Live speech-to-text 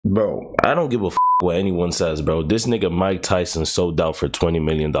Bro, I don't give a f what anyone says, bro. This nigga Mike Tyson sold out for $20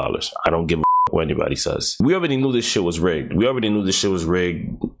 million. I don't give a f what anybody says. We already knew this shit was rigged.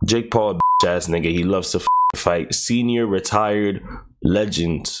 Jake Paul, ass nigga, he loves to fight senior retired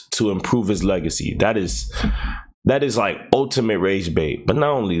legends to improve his legacy. That is like ultimate rage bait. But not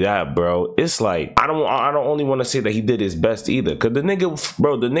only that, bro, it's like I don't only want to say that he did his best either, because the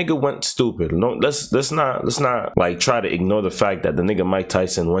nigga went stupid. No, let's not like try to ignore the fact that the nigga Mike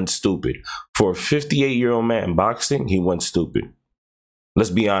Tyson went stupid. For a 58-year-old man boxing, he went stupid.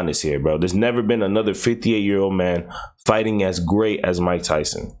 Let's be honest here, bro. There's never been another 58-year-old man fighting as great as Mike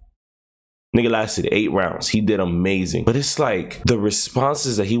Tyson. Nigga lasted 8 rounds. He did amazing. But it's like the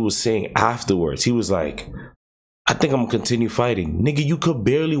responses that he was saying afterwards. He was like, I think I'm gonna continue fighting. Nigga, you could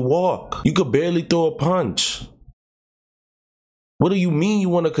barely walk. You could barely throw a punch. What do you mean you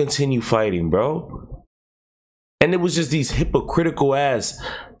want to continue fighting, bro? And it was just these hypocritical ass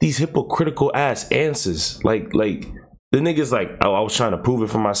answers. Like the nigga's like, oh, I was trying to prove it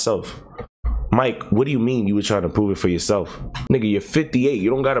for myself. Mike, what do you mean you were trying to prove it for yourself? Nigga, you're 58. You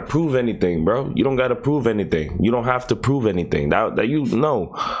don't gotta prove anything, bro. You don't gotta prove anything. You don't have to prove anything. That you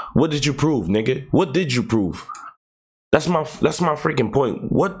know. What did you prove, nigga? What did you prove? That's my freaking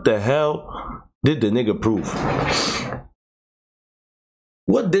point. What the hell did the nigga prove?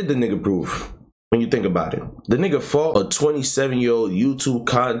 What did the nigga prove? When you think about it, the nigga fought a 27-year-old YouTube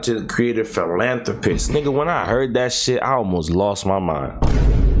content creator philanthropist. Nigga, when I heard that shit, I almost lost my mind.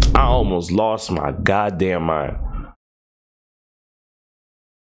 I almost lost my goddamn mind.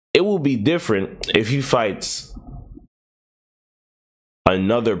 It will be different if he fights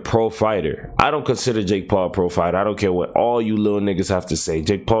another pro fighter. I don't consider Jake Paul a pro fighter. I don't care what all you little niggas have to say.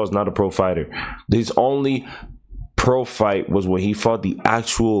 Jake Paul is not a pro fighter. His only pro fight was when he fought the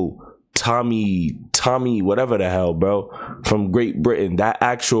actual Tommy, whatever the hell, bro, from Great Britain. That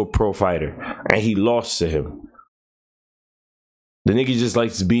actual pro fighter. And he lost to him. The nigga just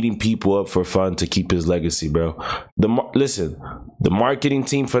likes beating people up for fun to keep his legacy, bro. Listen, the marketing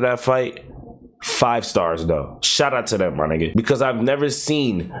team for that fight, 5 stars though. Shout out to them, my nigga, because I've never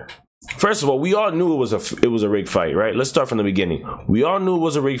seen. First of all, we all knew it was a rigged fight, right? Let's start from the beginning. We all knew it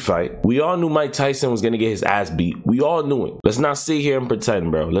was a rigged fight. We all knew Mike Tyson was gonna get his ass beat. We all knew it. Let's not sit here and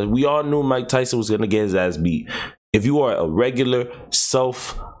pretend, bro. We all knew Mike Tyson was gonna get his ass beat. If you are a regular,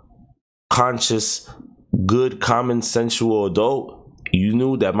 self-conscious, good, common sensual adult, you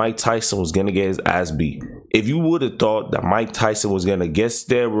knew that Mike Tyson was gonna get his ass beat. If you would have thought that Mike Tyson was gonna get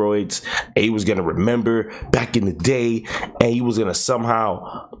steroids and he was gonna remember back in the day and he was gonna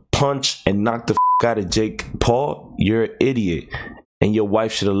somehow punch and knock the out of Jake Paul, you're an idiot. And your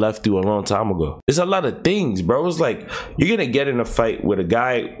wife should have left you a long time ago. There's a lot of things, bro. It's like you're gonna get in a fight with a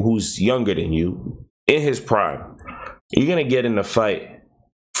guy who's younger than you, in his prime. You're gonna get in a fight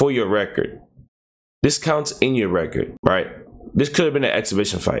for your record. This counts in your record, right? This could have been an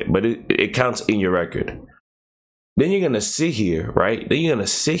exhibition fight, but it counts in your record. Then you're gonna sit here, right? Then you're gonna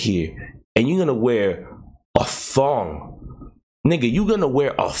sit here and you're gonna wear a thong. Nigga, you gonna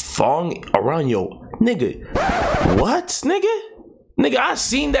wear a thong around your nigga. What, nigga? Nigga, I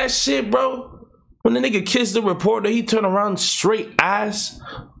seen that shit, bro. When the nigga kissed the reporter, he turned around straight ass.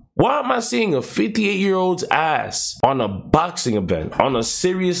 Why am I seeing a 58-year-old's ass on a boxing event, on a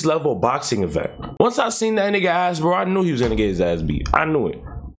serious level boxing event? Once I seen that nigga ass, bro, I knew he was gonna get his ass beat. I knew it.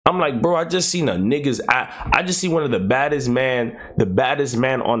 I'm like, bro, I just seen a nigga's ass. I just see one of the baddest man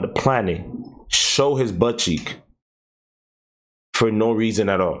on the planet show his butt cheek for no reason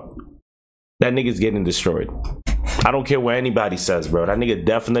at all. That nigga's getting destroyed. I don't care what anybody says, bro. That nigga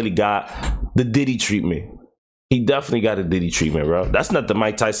definitely got the Diddy treatment. He definitely got a Diddy treatment, bro. That's not the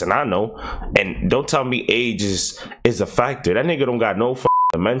Mike Tyson I know. And don't tell me age is a factor. That nigga don't got no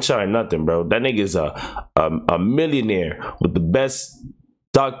dementia or nothing, bro. That nigga is a millionaire with the best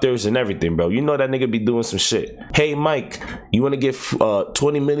doctors and everything, bro. You know that nigga be doing some shit. Hey, Mike, you want to get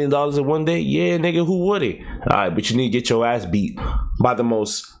 $20 million in one day? Yeah, nigga, who would it? All right, but you need to get your ass beat by the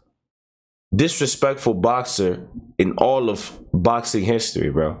most disrespectful boxer in all of boxing history,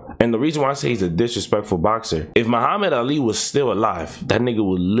 bro. And the reason why I say he's a disrespectful boxer, if Muhammad Ali was still alive, that nigga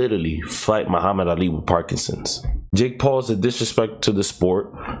would literally fight Muhammad Ali with Parkinson's. Jake Paul's a disrespect to the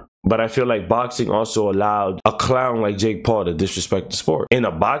sport, but I feel like boxing also allowed a clown like Jake Paul to disrespect the sport. In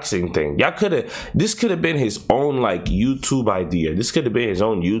a boxing thing, this could have been his own like YouTube idea. This could have been his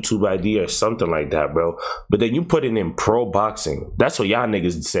own YouTube idea or something like that, bro. But then you put it in pro boxing. That's what y'all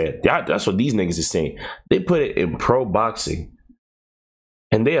niggas said. That's what these niggas are saying. They put it in pro boxing.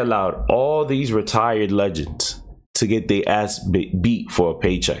 And they allowed all these retired legends to get their ass beat for a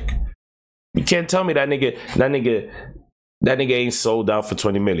paycheck. You can't tell me that nigga That nigga ain't sold out for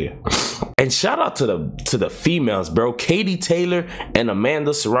 20 million. And shout out to the females, bro. Katie Taylor and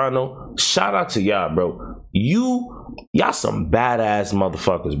Amanda Serrano. Shout out to y'all, bro. Y'all some badass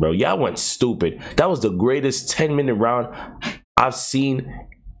motherfuckers, bro. Y'all went stupid. That was the greatest 10-minute round I've seen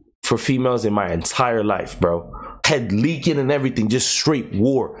for females in my entire life, bro. Head leaking and everything, just straight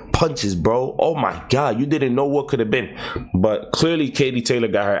war punches, bro. Oh my god, you didn't know what could have been. But clearly Katie Taylor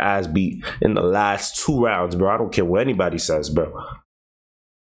got her ass beat in the last 2 rounds, bro. I don't care what anybody says, bro.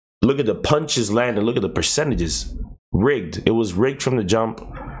 Look at the punches landed, look at the percentages. Rigged. It was rigged from the jump.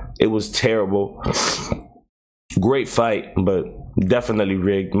 It was terrible. Great fight, but definitely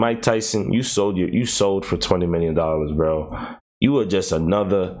rigged. Mike Tyson, you sold for $20 million, bro. You are just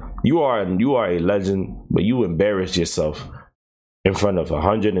another. You are a legend, but you embarrassed yourself in front of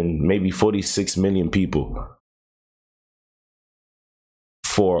 100 and maybe 46 million people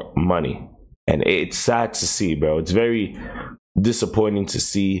for money. And it's sad to see, bro. It's very disappointing to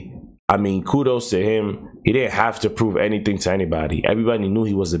see. I mean, kudos to him. He didn't have to prove anything to anybody. Everybody knew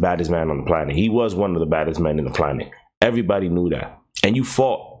he was the baddest man on the planet. He was one of the baddest men in the planet. Everybody knew that. And you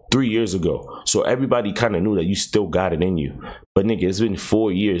fought 3 years ago. So everybody kind of knew that you still got it in you. But nigga, it's been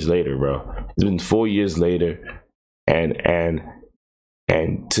 4 years later, bro. It's been 4 years later. And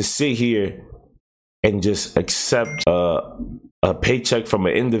to sit here and just accept a paycheck from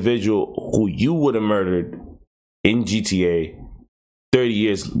an individual who you would have murdered in GTA 30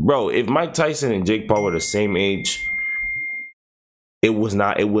 years, bro. If Mike Tyson and Jake Paul were the same age, it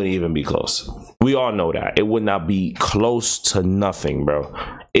wouldn't even be close. We all know that it would not be close to nothing, bro.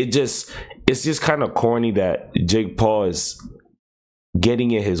 It's just kind of corny that Jake Paul is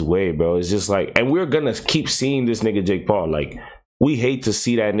getting in his way, bro. It's just like, and we're gonna keep seeing this nigga Jake Paul. Like, we hate to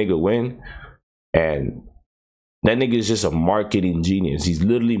see that nigga win, and that nigga is just a marketing genius. He's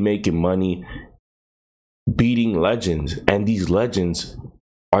literally making money beating legends, and these legends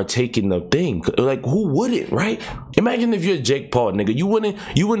are taking the thing. Like, who wouldn't, right? Imagine if you're Jake Paul, nigga. You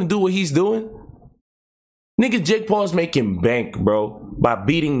wouldn't do what he's doing? Nigga, Jake Paul's making bank, bro, by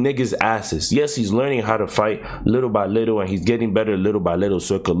beating niggas' asses. Yes, he's learning how to fight little by little, and he's getting better little by little,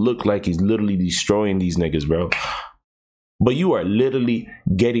 so it could look like he's literally destroying these niggas, bro. But you are literally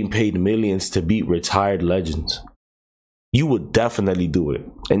getting paid millions to beat retired legends. You would definitely do it.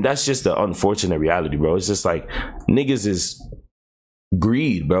 And that's just the unfortunate reality, bro. It's just like, niggas is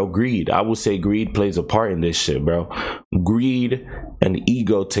greed, bro. Greed. I would say greed plays a part in this shit, bro. Greed and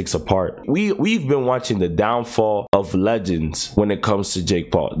ego takes a part. We've been watching the downfall of legends when it comes to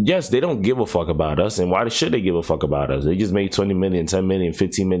Jake Paul. Yes, they don't give a fuck about us, and why should they give a fuck about us? They just made 20 million, 10 million,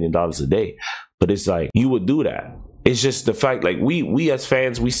 15 million dollars a day. But it's like, you would do that. It's just the fact, like, we as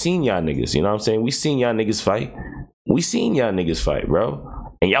fans, we seen y'all niggas, you know what I'm saying? We seen y'all niggas fight. We seen y'all niggas fight,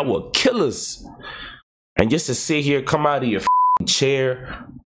 bro. And y'all were killers. And just to sit here, come out of your chair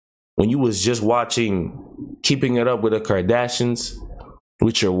when you was just watching Keeping It Up with the Kardashians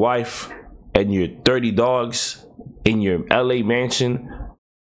with your wife and your 30 dogs in your LA mansion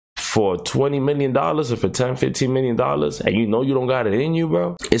for $20 million or for $10-15 million, and you know you don't got it in you,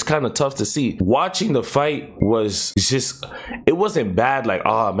 bro. It's kind of tough to see. Watching the fight was just, it wasn't bad, like,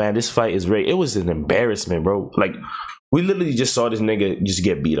 oh man, this fight is great. It was an embarrassment, bro. Like, we literally just saw this nigga just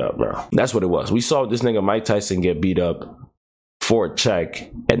get beat up, bro. That's what it was. We saw this nigga Mike Tyson get beat up for a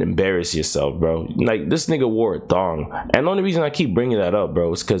check and embarrass yourself, bro. Like, this nigga wore a thong. And the only reason I keep bringing that up,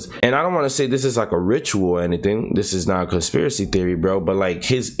 bro, is because, and I don't want to say this is like a ritual or anything. This is not a conspiracy theory, bro, but like,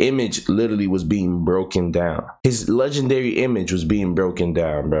 his image literally was being broken down. His legendary image was being broken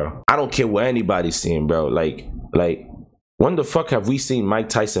down, bro. I don't care what anybody's saying, bro. Like, when the fuck have we seen Mike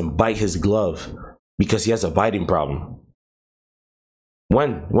Tyson bite his glove because he has a biting problem?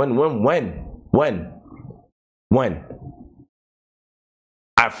 When?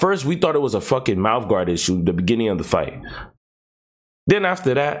 At first, we thought it was a fucking mouth guard issue, the beginning of the fight. Then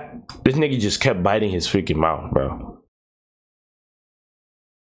after that, this nigga just kept biting his freaking mouth, bro.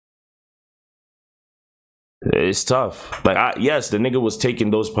 It's tough. Like, yes, the nigga was taking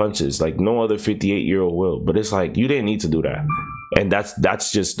those punches like no other 58-year-old will. But it's like, you didn't need to do that. And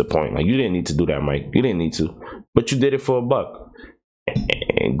that's just the point. Like, you didn't need to do that, Mike. You didn't need to. But you did it for a buck.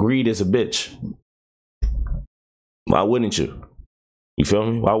 And greed is a bitch. Why wouldn't you? You feel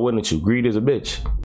me? Why wouldn't you? Greed is a bitch.